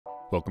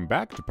Welcome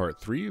back to part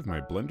 3 of my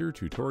Blender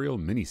tutorial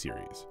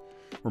mini-series.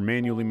 We're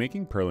manually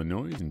making Perlin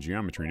noise and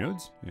geometry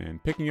nodes,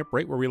 and picking up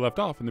right where we left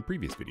off in the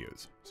previous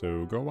videos,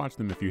 so go watch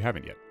them if you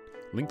haven't yet.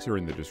 Links are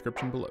in the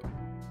description below.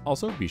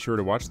 Also, be sure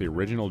to watch the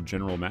original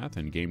general math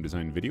and game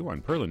design video on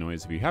Perlin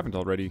noise if you haven't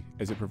already,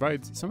 as it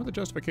provides some of the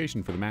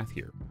justification for the math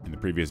here. In the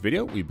previous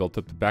video, we built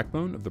up the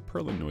backbone of the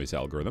Perlin noise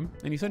algorithm,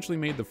 and essentially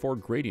made the 4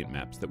 gradient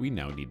maps that we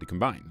now need to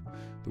combine.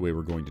 The way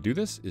we're going to do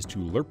this is to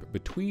lerp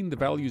between the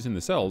values in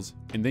the cells,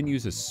 and then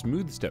use a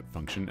smooth step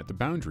function at the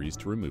boundaries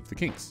to remove the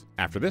kinks.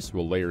 After this,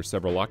 we'll layer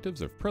several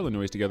octaves of Perlin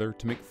noise together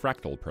to make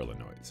Fractal Perlin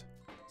noise.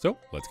 So,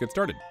 let's get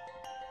started.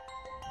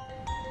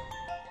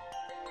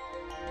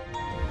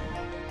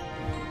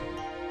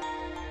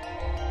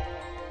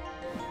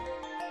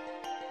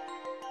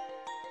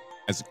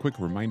 As a quick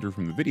reminder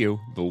from the video,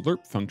 the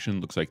lerp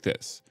function looks like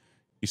this.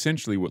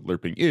 Essentially what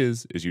lerping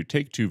is you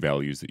take two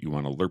values that you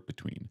want to lerp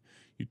between.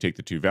 You take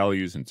the two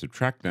values and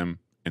subtract them,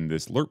 and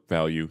this lerp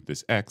value,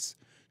 this x,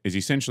 is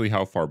essentially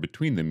how far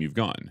between them you've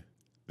gone.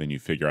 Then you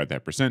figure out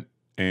that percent,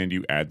 and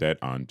you add that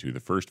onto the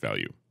first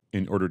value.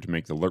 In order to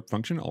make the lerp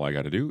function, all I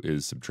got to do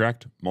is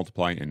subtract,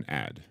 multiply, and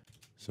add.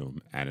 So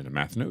I'm adding a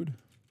math node,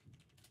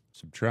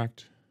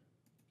 subtract,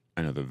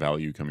 another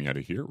value coming out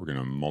of here, we're going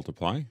to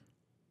multiply.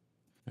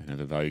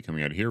 Another value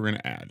coming out of here, we're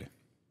going to add.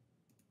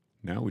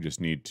 Now we just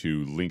need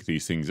to link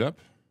these things up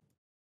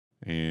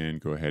and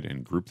go ahead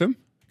and group them,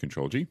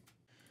 Control G.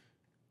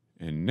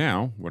 And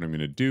now what I'm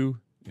going to do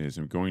is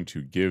I'm going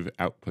to give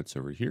outputs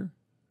over here,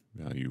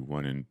 value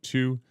 1 and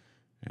 2,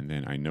 and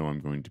then I know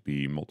I'm going to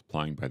be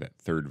multiplying by that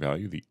third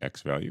value, the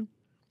x value.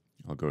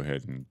 I'll go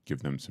ahead and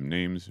give them some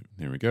names.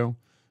 There we go.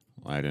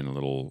 I'll add in a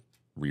little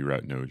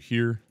reroute node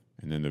here,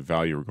 and then the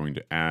value we're going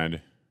to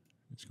add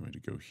is going to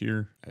go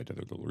here, add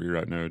another little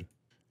reroute node,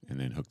 and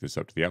then hook this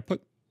up to the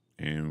output,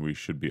 and we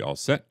should be all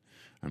set.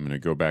 I'm going to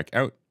go back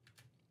out,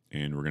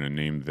 and we're going to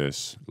name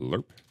this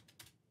lerp,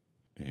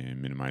 and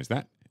minimize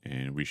that,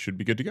 and we should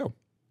be good to go.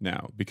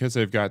 Now, because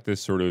I've got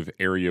this sort of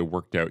area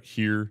worked out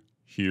here,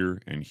 here,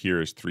 and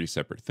here as 3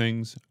 separate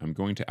things, I'm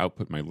going to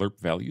output my lerp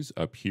values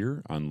up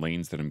here on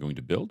lanes that I'm going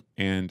to build,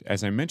 and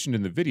as I mentioned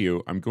in the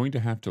video, I'm going to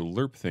have to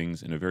lerp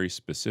things in a very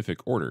specific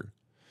order.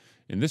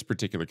 In this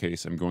particular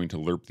case, I'm going to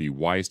lerp the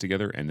y's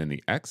together and then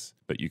the x,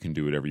 but you can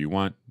do whatever you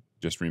want.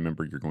 Just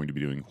remember you're going to be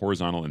doing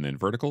horizontal and then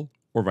vertical,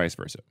 or vice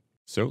versa.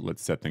 So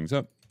let's set things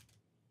up.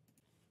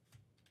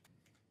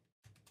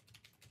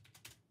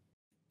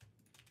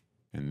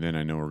 And then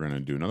I know we're going to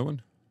do another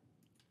one.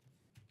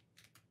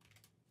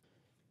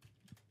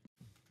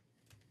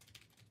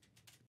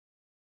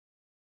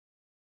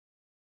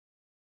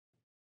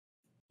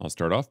 I'll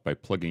start off by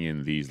plugging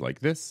in these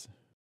like this.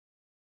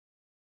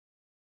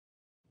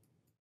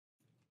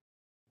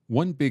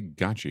 One big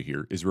gotcha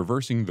here is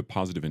reversing the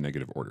positive and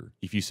negative order.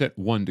 If you set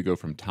one to go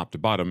from top to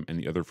bottom and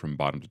the other from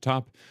bottom to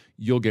top,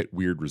 you'll get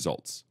weird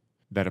results.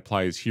 That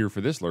applies here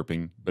for this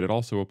lerping, but it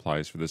also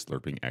applies for this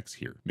lerping x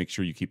here. Make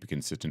sure you keep a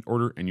consistent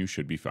order and you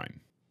should be fine.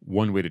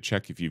 One way to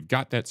check if you've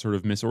got that sort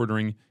of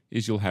misordering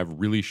is you'll have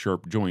really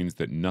sharp joins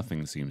that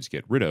nothing seems to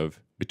get rid of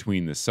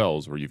between the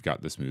cells where you've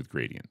got the smooth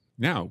gradient.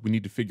 Now we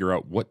need to figure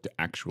out what to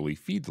actually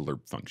feed the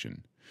lerp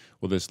function.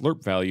 Well, this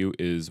lerp value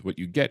is what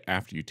you get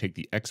after you take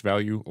the x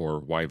value or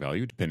y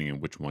value, depending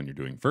on which one you're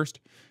doing first,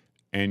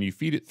 and you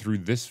feed it through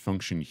this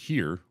function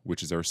here,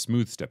 which is our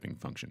smooth stepping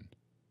function.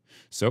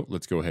 So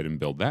let's go ahead and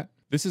build that.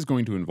 This is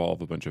going to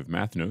involve a bunch of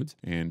math nodes,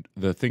 and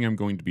the thing I'm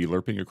going to be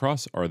lerping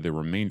across are the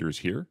remainders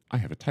here. I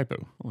have a typo.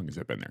 How long has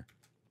that been there?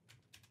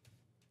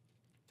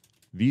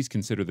 These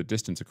consider the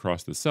distance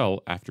across the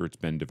cell after it's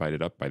been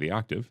divided up by the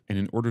octave, and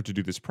in order to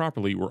do this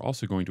properly, we're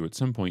also going to at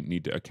some point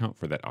need to account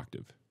for that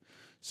octave.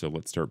 So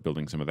let's start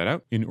building some of that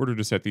out. In order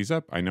to set these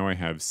up, I know I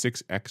have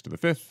 6x to the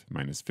 5th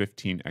minus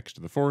 15x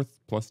to the 4th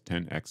plus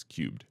 10x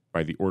cubed.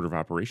 By the order of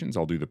operations,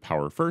 I'll do the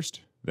power first,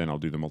 then I'll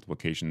do the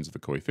multiplications of the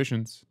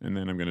coefficients, and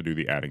then I'm going to do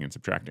the adding and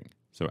subtracting.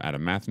 So add a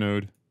math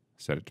node,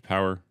 set it to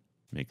power,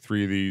 make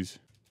 3 of these.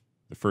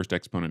 The first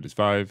exponent is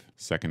 5,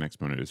 second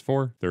exponent is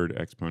 4, third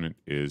exponent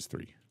is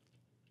 3.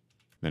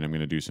 Then I'm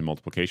going to do some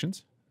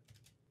multiplications.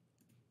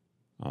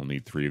 I'll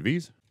need 3 of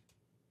these.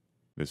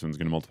 This one's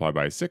going to multiply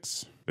by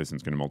 6, this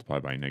one's going to multiply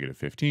by negative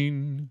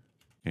 15,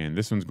 and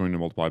this one's going to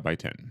multiply by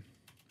 10.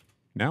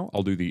 Now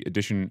I'll do the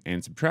addition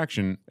and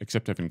subtraction,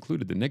 except I've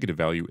included the negative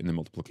value in the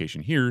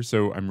multiplication here,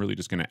 so I'm really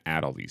just going to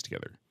add all these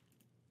together.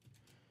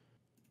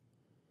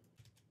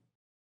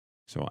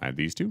 So I'll add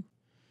these two,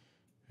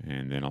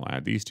 and then I'll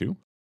add these two,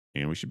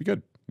 and we should be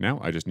good. Now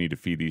I just need to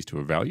feed these to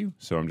a value,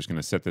 so I'm just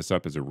going to set this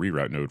up as a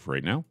reroute node for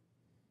right now,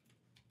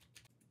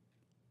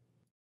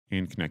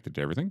 and connect it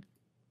to everything.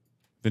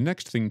 The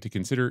next thing to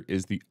consider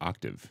is the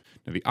octave.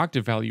 Now the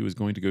octave value is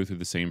going to go through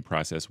the same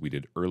process we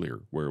did earlier,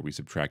 where we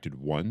subtracted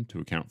 1 to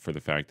account for the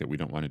fact that we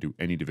don't want to do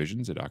any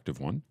divisions at octave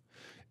 1.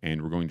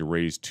 And we're going to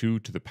raise 2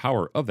 to the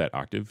power of that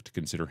octave to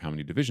consider how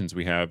many divisions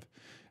we have.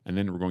 And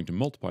then we're going to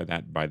multiply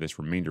that by this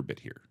remainder bit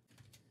here.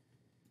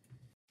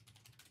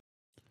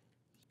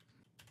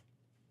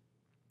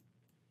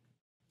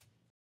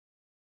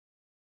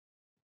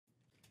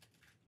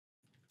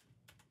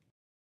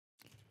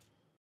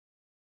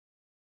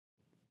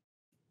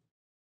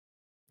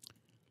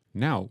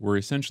 Now we're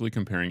essentially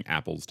comparing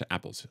apples to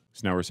apples.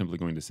 So now we're simply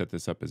going to set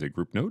this up as a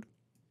group node.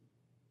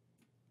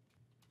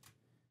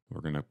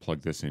 We're going to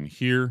plug this in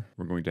here.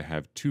 We're going to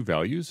have two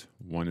values.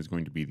 One is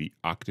going to be the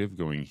octave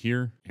going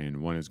here,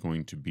 and one is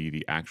going to be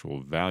the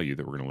actual value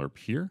that we're going to lerp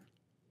here.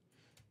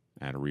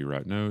 Add a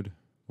reroute node.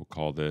 We'll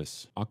call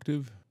this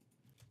octave,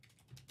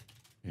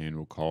 and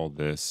we'll call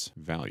this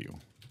value.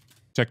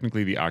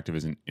 Technically, the octave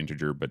is an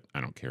integer, but I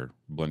don't care.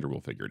 Blender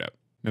will figure it out.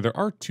 Now, there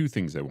are two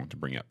things I want to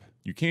bring up.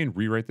 You can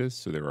rewrite this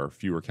so there are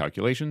fewer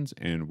calculations,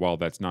 and while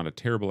that's not a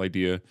terrible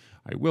idea,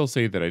 I will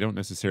say that I don't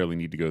necessarily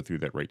need to go through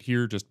that right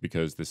here just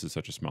because this is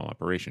such a small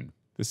operation.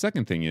 The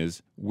second thing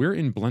is, we're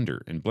in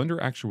Blender, and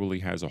Blender actually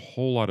has a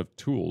whole lot of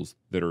tools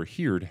that are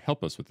here to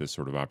help us with this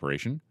sort of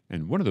operation,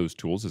 and one of those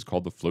tools is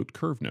called the float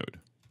curve node.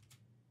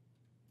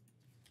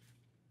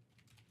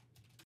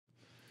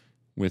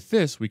 With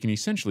this, we can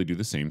essentially do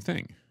the same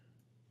thing.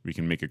 We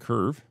can make a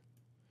curve,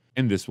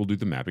 and this will do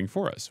the mapping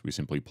for us. We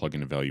simply plug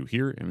in a value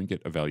here and we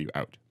get a value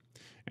out.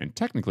 And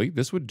technically,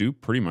 this would do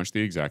pretty much the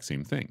exact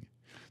same thing.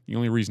 The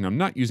only reason I'm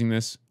not using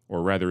this,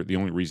 or rather the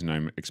only reason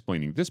I'm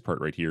explaining this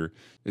part right here,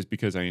 is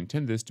because I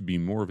intend this to be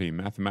more of a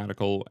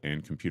mathematical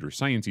and computer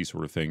science-y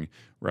sort of thing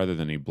rather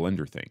than a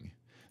Blender thing.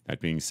 That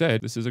being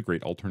said, this is a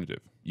great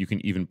alternative. You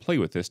can even play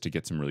with this to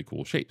get some really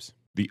cool shapes.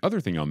 The other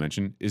thing I'll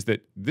mention is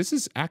that this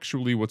is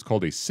actually what's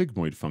called a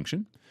sigmoid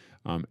function.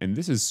 And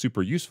this is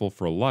super useful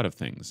for a lot of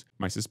things.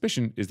 My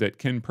suspicion is that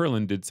Ken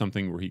Perlin did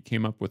something where he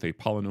came up with a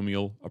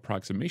polynomial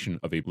approximation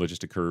of a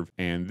logistic curve,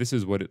 and this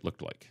is what it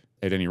looked like.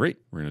 At any rate,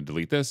 we're going to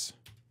delete this,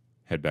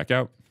 head back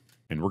out,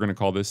 and we're going to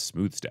call this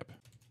smooth step.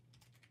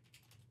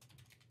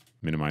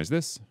 Minimize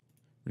this.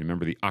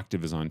 Remember the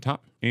octave is on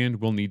top, and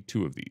we'll need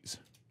two of these.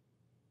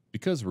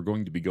 Because we're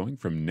going to be going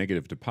from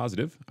negative to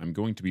positive, I'm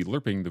going to be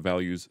lerping the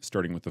values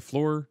starting with the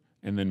floor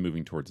and then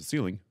moving towards the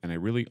ceiling, and I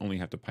really only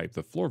have to pipe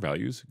the floor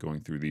values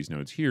going through these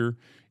nodes here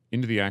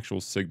into the actual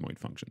sigmoid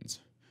functions.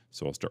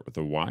 So I'll start with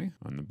the y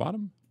on the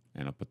bottom,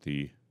 and I'll put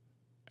the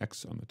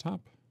x on the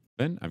top.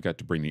 Then I've got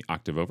to bring the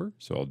octave over,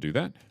 so I'll do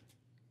that.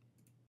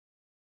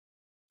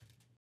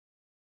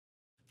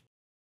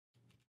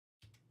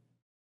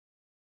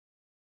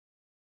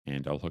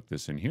 And I'll hook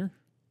this in here.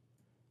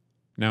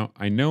 Now,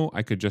 I know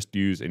I could just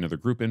use another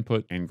group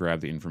input and grab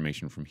the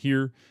information from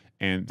here,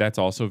 and that's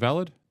also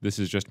valid. This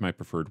is just my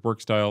preferred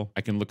work style.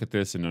 I can look at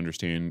this and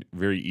understand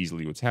very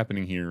easily what's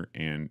happening here,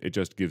 and it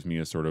just gives me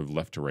a sort of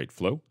left to right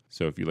flow.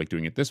 So if you like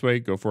doing it this way,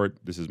 go for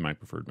it. This is my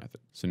preferred method.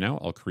 So now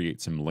I'll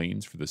create some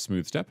lanes for the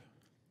smooth step.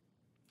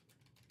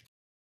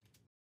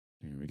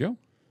 There we go.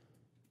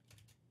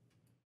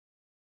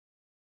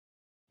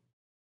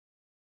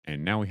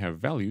 And now we have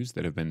values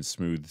that have been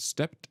smooth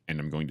stepped, and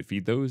I'm going to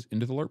feed those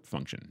into the lerp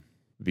function.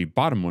 The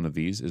bottom one of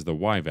these is the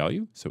y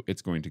value, so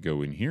it's going to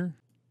go in here.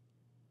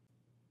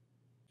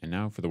 And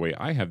now for the way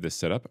I have this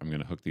set up, I'm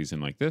going to hook these in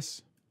like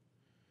this.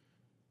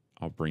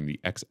 I'll bring the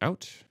x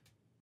out,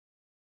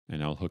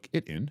 and I'll hook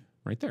it in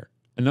right there.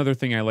 Another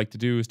thing I like to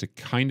do is to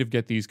kind of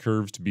get these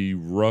curves to be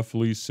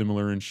roughly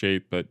similar in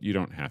shape, but you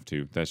don't have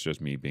to. That's just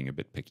me being a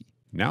bit picky.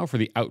 Now for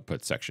the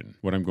output section.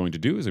 What I'm going to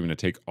do is I'm going to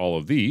take all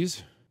of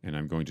these, and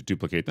I'm going to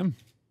duplicate them,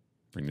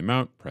 bring them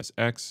out, press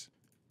X,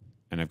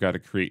 and I've got to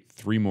create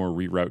 3 more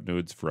reroute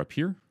nodes for up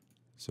here.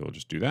 So I'll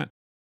just do that.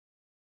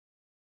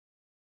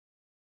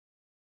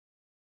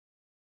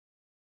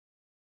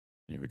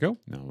 Here we go.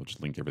 Now we'll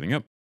just link everything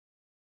up.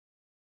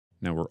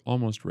 Now we're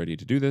almost ready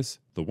to do this.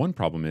 The one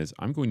problem is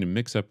I'm going to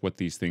mix up what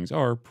these things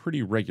are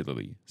pretty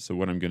regularly. So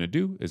what I'm going to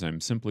do is I'm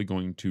simply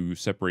going to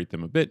separate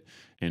them a bit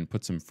and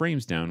put some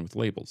frames down with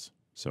labels.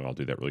 So I'll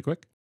do that really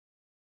quick.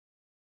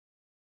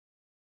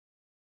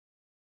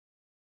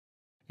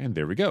 And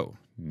there we go.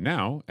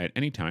 Now, at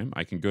any time,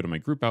 I can go to my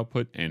group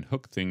output and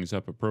hook things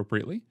up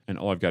appropriately. And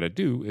all I've got to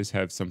do is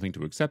have something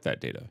to accept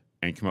that data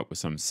and come up with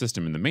some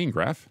system in the main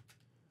graph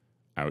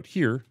out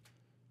here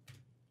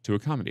to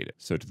accommodate it.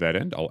 So to that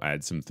end, I'll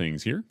add some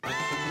things here.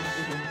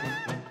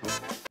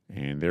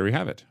 And there we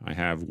have it. I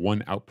have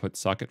one output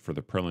socket for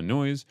the Perlin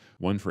noise,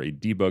 one for a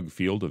debug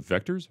field of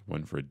vectors,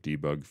 one for a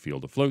debug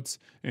field of floats,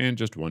 and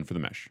just one for the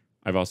mesh.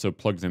 I've also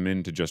plugged them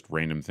into just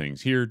random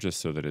things here just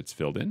so that it's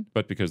filled in,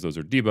 but because those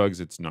are debugs,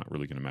 it's not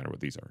really going to matter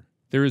what these are.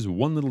 There is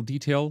one little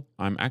detail.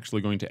 I'm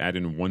actually going to add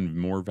in one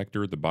more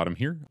vector at the bottom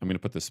here. I'm going to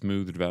put the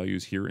smoothed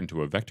values here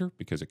into a vector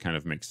because it kind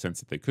of makes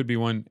sense that they could be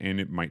one, and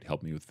it might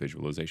help me with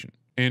visualization.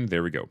 And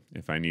there we go.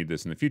 If I need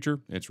this in the future,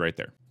 it's right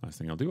there. Last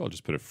thing I'll do, I'll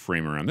just put a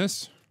frame around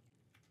this.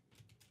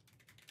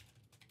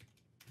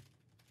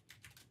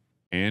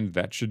 And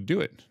that should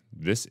do it.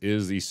 This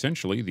is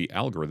essentially the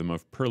algorithm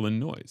of Perlin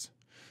noise.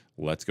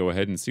 Let's go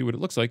ahead and see what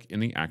it looks like in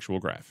the actual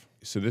graph.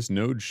 so this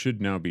node should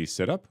now be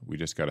set up. We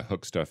just got to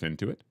hook stuff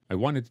into it. I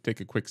wanted to take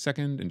a quick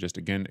second and just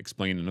again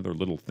explain another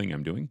little thing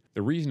I'm doing.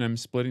 The reason I'm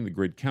splitting the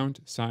grid count,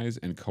 size,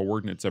 and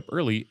coordinates up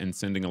early and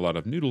sending a lot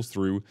of noodles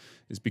through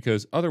is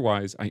because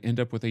otherwise I end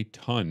up with a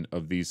ton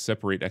of these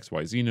separate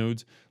XYZ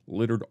nodes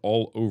littered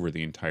all over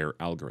the entire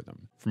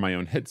algorithm. For my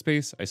own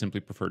headspace, I simply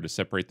prefer to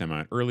separate them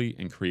out early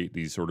and create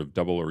these sort of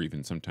double or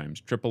even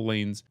sometimes triple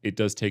lanes. It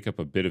does take up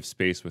a bit of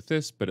space with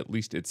this, but at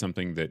least it's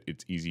something that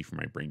it's easy for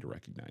my brain to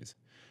recognize.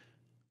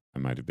 I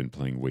might have been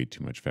playing way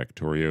too much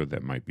Factorio.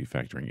 That might be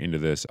factoring into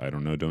this. I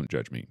don't know. Don't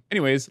judge me.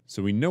 Anyways,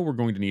 so we know we're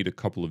going to need a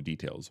couple of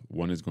details.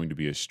 One is going to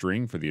be a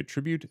string for the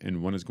attribute,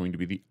 and one is going to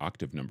be the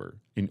octave number.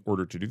 In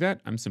order to do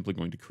that, I'm simply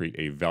going to create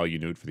a value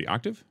node for the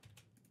octave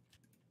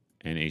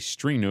and a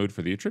string node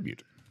for the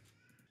attribute.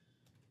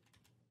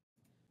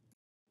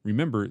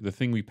 Remember, the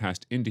thing we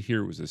passed into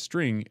here was a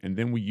string, and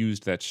then we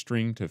used that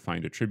string to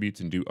find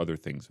attributes and do other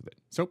things with it.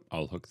 So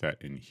I'll hook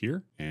that in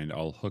here, and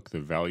I'll hook the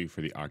value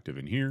for the octave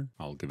in here.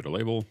 I'll give it a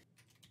label.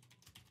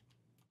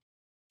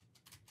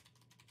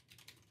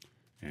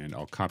 And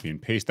I'll copy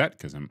and paste that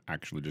because I'm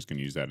actually just going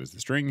to use that as the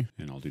string,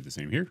 and I'll do the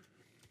same here.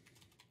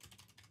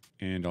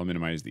 And I'll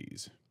minimize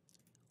these.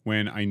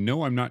 When I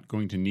know I'm not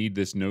going to need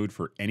this node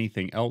for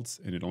anything else,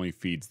 and it only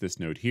feeds this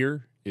node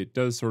here, it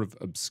does sort of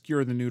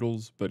obscure the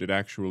noodles, but it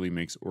actually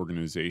makes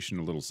organization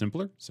a little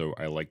simpler, so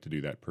I like to do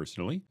that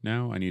personally.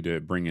 Now I need to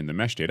bring in the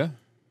mesh data.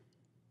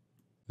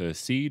 The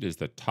seed is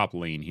the top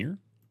lane here,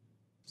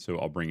 so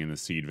I'll bring in the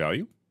seed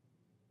value.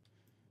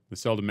 The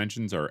cell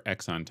dimensions are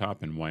X on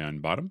top and Y on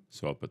bottom,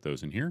 so I'll put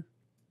those in here.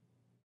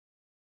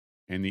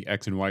 And the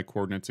X and Y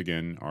coordinates,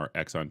 again, are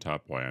X on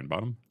top, Y on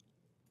bottom.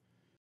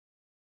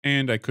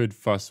 And I could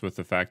fuss with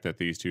the fact that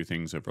these two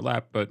things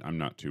overlap, but I'm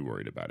not too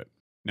worried about it.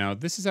 Now,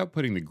 this is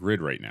outputting the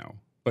grid right now,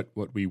 but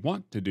what we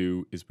want to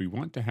do is we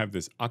want to have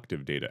this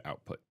octave data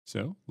output.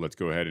 So let's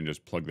go ahead and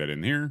just plug that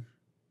in here.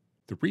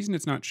 The reason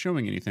it's not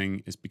showing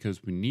anything is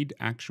because we need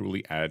to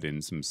actually add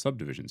in some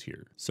subdivisions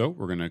here. So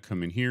we're going to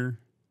come in here.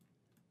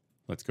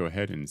 Let's go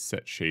ahead and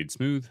set shade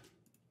smooth.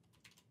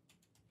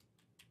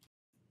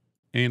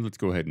 And let's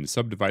go ahead and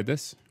subdivide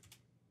this.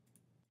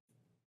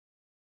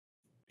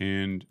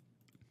 And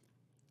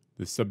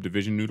the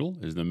subdivision noodle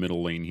is the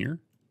middle lane here.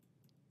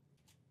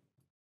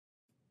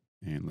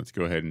 And let's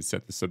go ahead and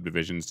set the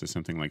subdivisions to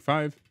something like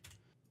 5.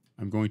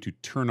 I'm going to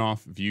turn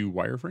off view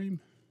wireframe.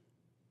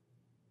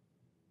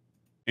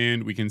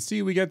 And we can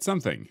see we get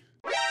something.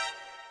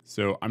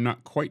 So I'm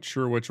not quite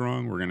sure what's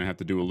wrong. We're going to have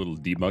to do a little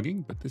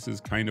debugging, but this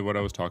is kind of what I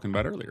was talking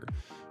about earlier.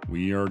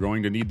 We are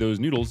going to need those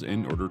noodles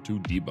in order to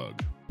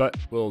debug. But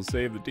we'll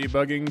save the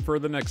debugging for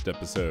the next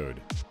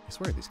episode. I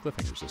swear these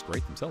cliffhangers just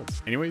write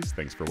themselves. Anyways,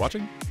 thanks for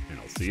watching, and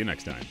I'll see you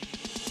next time.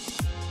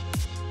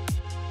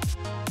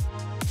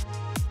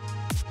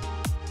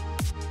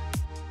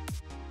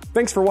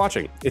 Thanks for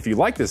watching. If you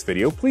like this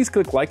video, please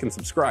click like and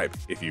subscribe.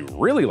 If you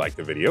really like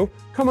the video,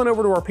 come on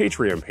over to our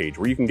Patreon page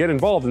where you can get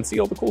involved and see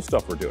all the cool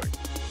stuff we're doing.